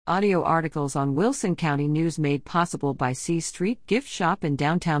Audio articles on Wilson County News made possible by C Street Gift Shop in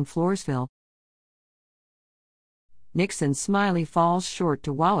downtown Floresville. Nixon Smiley falls short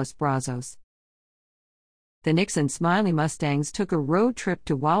to Wallace Brazos. The Nixon Smiley Mustangs took a road trip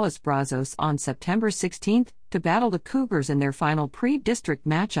to Wallace Brazos on September 16 to battle the Cougars in their final pre-district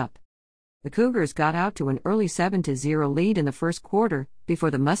matchup. The Cougars got out to an early 7-0 lead in the first quarter,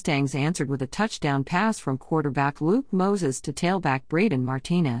 before the Mustangs answered with a touchdown pass from quarterback Luke Moses to tailback Braden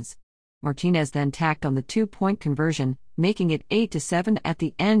Martinez. Martinez then tacked on the 2-point conversion, making it 8-7 at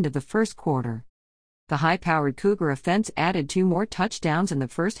the end of the first quarter. The high-powered Cougar offense added 2 more touchdowns in the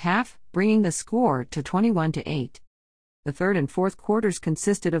first half, bringing the score to 21-8. The third and fourth quarters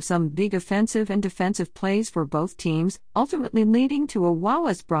consisted of some big offensive and defensive plays for both teams, ultimately leading to a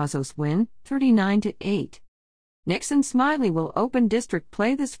Wallace Brazos win, 39-8. Nixon Smiley will open district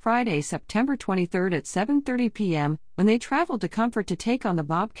play this Friday, September 23 at 7:30 p.m. when they travel to Comfort to take on the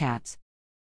Bobcats.